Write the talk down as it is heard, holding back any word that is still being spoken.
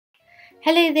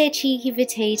Hello there cheeky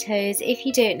potatoes, if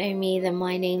you don't know me then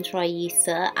my name's Rae,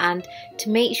 and to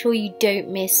make sure you don't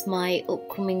miss my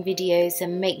upcoming videos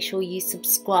then make sure you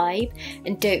subscribe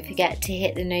and don't forget to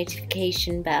hit the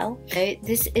notification bell. So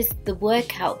this is the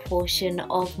workout portion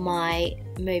of my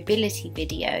mobility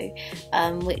video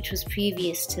which was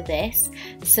previous to this.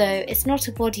 So it's not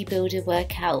a bodybuilder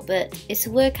workout but it's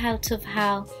a workout of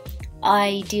how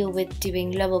I deal with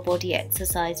doing lower body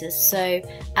exercises. So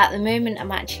at the moment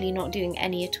I'm actually not doing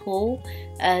any at all.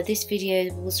 This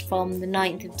video was from the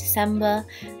 9th of December,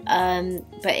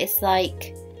 but it's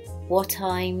like what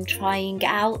I'm trying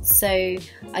out, so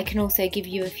I can also give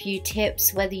you a few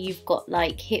tips whether you've got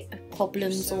like hip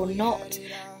problems or not.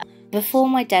 Before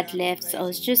my deadlifts I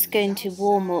was just going to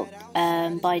warm up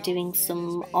by doing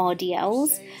some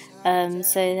RDLs,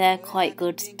 so they're quite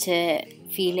good to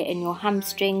feel it in your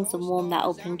hamstrings and warm that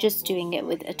up, and just doing it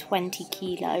with a 20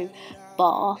 kilo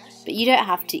bar. But you don't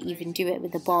have to even do it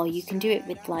with a bar, you can do it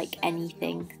with like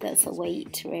anything that's a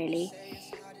weight really.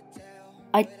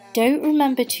 I don't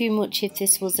remember too much if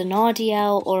this was an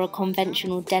RDL or a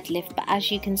conventional deadlift, but as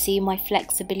you can see my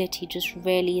flexibility just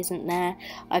really isn't there.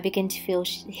 I begin to feel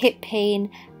hip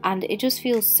pain and it just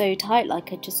feels so tight,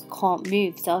 like I just can't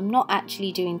move. So I'm not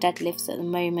actually doing deadlifts at the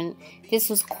moment. This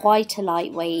was quite a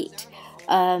lightweight.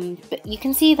 But you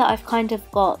can see that I've kind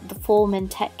of got the form and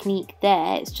technique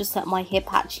there, it's just that my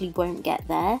hip actually won't get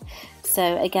there.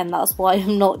 So again, that's why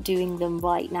I'm not doing them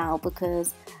right now,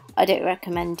 because I don't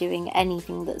recommend doing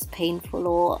anything that's painful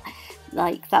or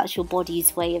like that's your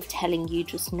body's way of telling you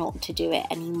just not to do it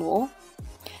anymore.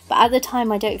 But at the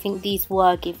time I don't think these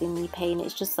were giving me pain,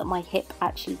 it's just that my hip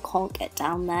actually can't get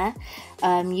down there.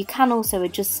 You can also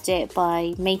adjust it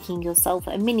by making yourself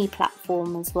a mini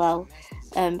platform as well.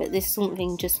 But there's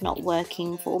something just not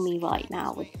working for me right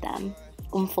now with them,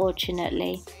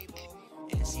 unfortunately.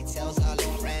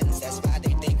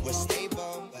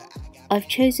 I've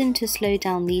chosen to slow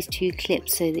down these two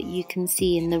clips so that you can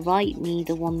see in the right knee,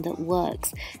 the one that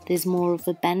works, there's more of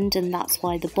a bend, and that's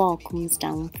why the bar comes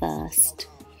down first.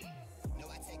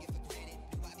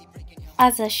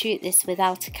 As I shoot this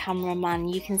without a cameraman,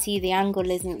 you can see the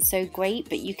angle isn't so great,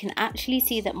 but you can actually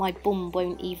see that my bum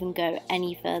won't even go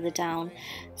any further down.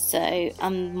 So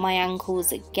my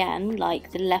ankles again,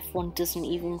 like the left one doesn't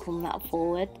even come that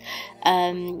forward.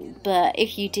 But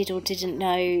if you did or didn't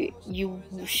know, you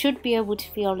should be able to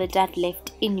feel a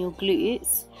deadlift in your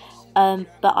glutes.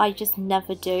 But I just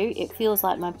never do. It feels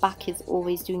like my back is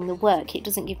always doing the work. It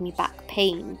doesn't give me back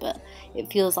pain, but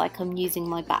it feels like I'm using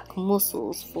my back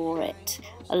muscles for it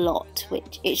a lot,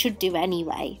 which it should do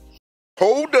anyway.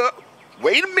 Hold up,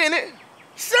 wait a minute,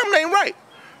 something ain't right.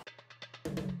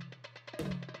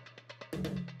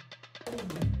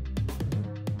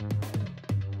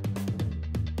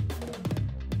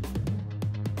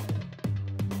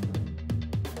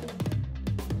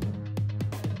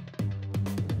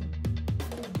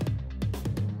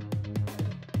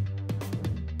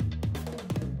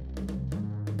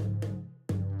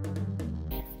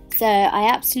 So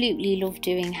I absolutely love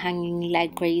doing hanging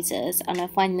leg raises, and I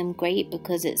find them great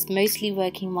because it's mostly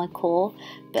working my core,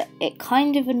 but it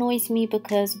kind of annoys me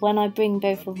because when I bring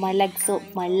both of my legs up,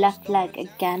 my left leg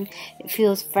again, it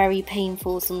feels very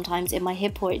painful sometimes in my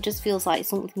hip, or it just feels like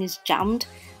something is jammed,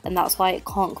 and that's why it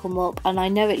can't come up. And I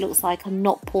know it looks like I'm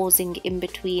not pausing in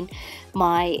between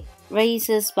my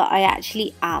raises, but I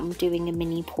actually am doing a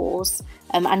mini pause,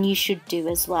 and you should do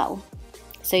as well,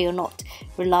 so you're not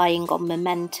relying on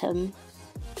momentum.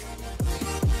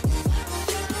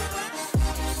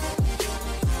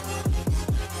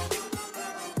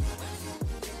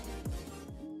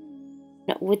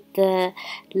 With the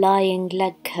lying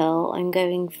leg curl, I'm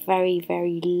going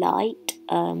very light.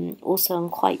 Also I'm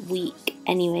quite weak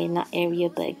anyway in that area,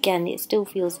 but again it still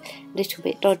feels a little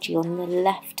bit dodgy on the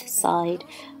left side,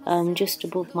 just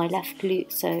above my left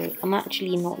glute, so I'm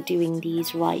actually not doing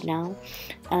these right now.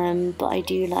 But I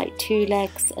do like 2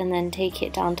 legs and then take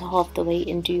it down to half the weight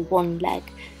and do 1 leg,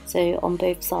 so on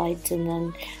both sides, and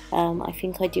then I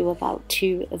think I do about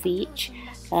 2 of each,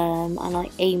 and I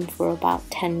aim for about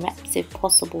 10 reps if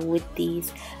possible with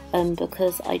these,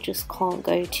 because I just can't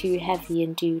go too heavy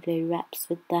and do low reps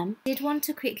with them. I did want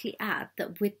to quickly add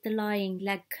that with the lying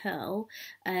leg curl,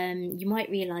 you might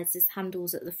realise there's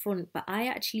handles at the front, but I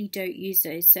actually don't use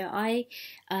those. So I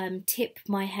tip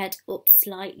my head up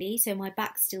slightly so my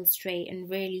back's still straight and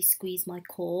really squeeze my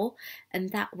core, and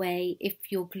that way if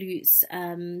your glutes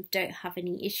don't have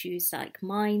any issues like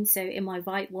mine, so in my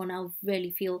right one I'll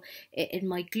really feel it in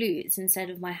my glutes instead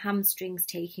of my hamstrings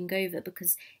taking over,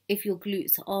 because if your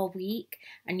glutes are weak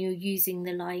and you're using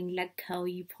the lying leg curl,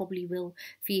 you probably will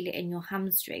feel it in your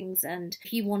hamstrings. And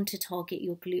if you want to target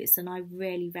your glutes, then I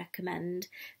really recommend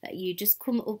that you just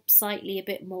come up slightly a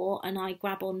bit more, and I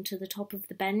grab onto the top of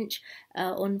the bench.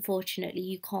 Unfortunately,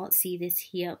 you can't see this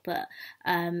here, but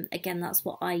again, that's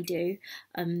what I do.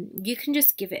 You can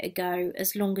just give it a go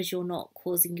as long as you're not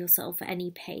causing yourself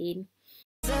any pain.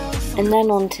 And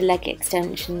then on to leg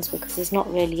extensions, because there's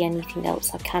not really anything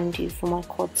else I can do for my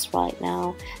quads right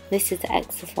now. This is the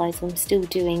exercise I'm still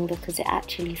doing because it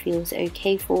actually feels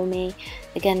okay for me.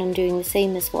 Again, I'm doing the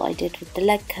same as what I did with the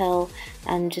leg curl,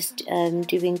 and just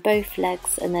doing both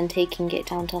legs and then taking it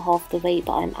down to half the weight,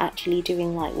 but I'm actually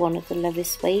doing like one of the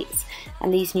lowest weights,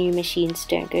 and these new machines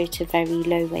don't go to very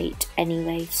low weight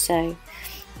anyway, so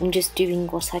I'm just doing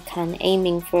what I can,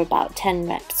 aiming for about 10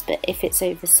 reps, but if it's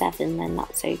over 7 then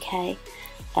that's okay.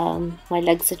 My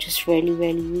legs are just really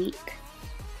weak.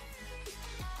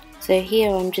 So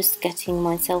here I'm just getting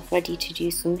myself ready to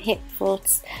do some hip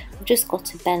thrusts. I've just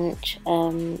got a bench,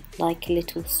 like a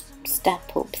little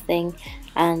step up thing,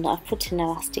 and I've put an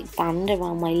elastic band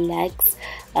around my legs,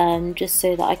 just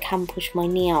so that I can push my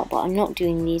knee out, but I'm not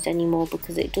doing these anymore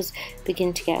because it does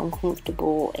begin to get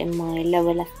uncomfortable in my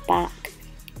lower left back.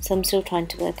 So I'm still trying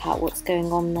to work out what's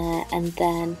going on there, and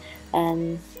then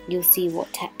you'll see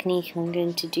what technique I'm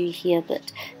going to do here,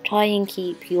 but try and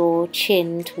keep your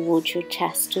chin towards your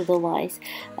chest, otherwise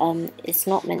it's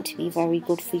not meant to be very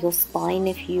good for your spine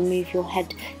if you move your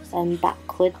head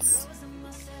backwards.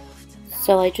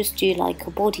 So I just do like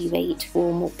a body weight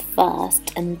warm up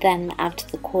first and then add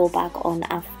the core bag on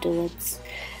afterwards.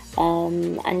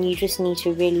 And you just need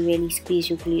to really squeeze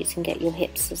your glutes and get your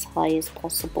hips as high as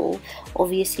possible.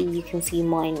 Obviously you can see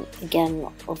mine again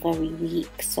are very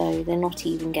weak, so they're not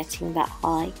even getting that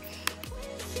high.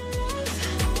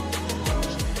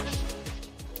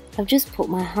 I've just put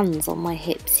my hands on my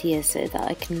hips here so that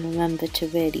I can remember to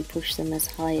really push them as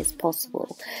high as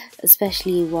possible,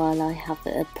 especially while I have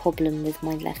a problem with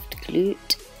my left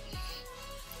glute.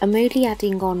 I'm only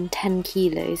adding on 10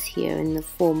 kilos here in the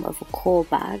form of a core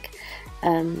bag,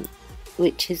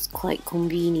 which is quite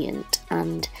convenient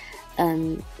and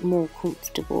more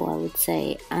comfortable, I would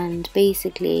say, and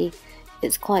basically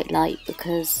it's quite light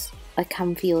because I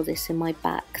can feel this in my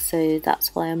back, so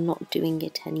that's why I'm not doing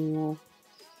it anymore.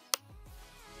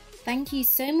 Thank you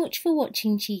so much for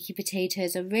watching, Cheeky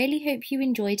Potatoes. I really hope you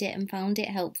enjoyed it and found it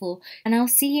helpful, and I'll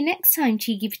see you next time,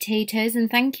 Cheeky Potatoes, and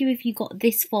thank you if you got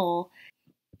this far.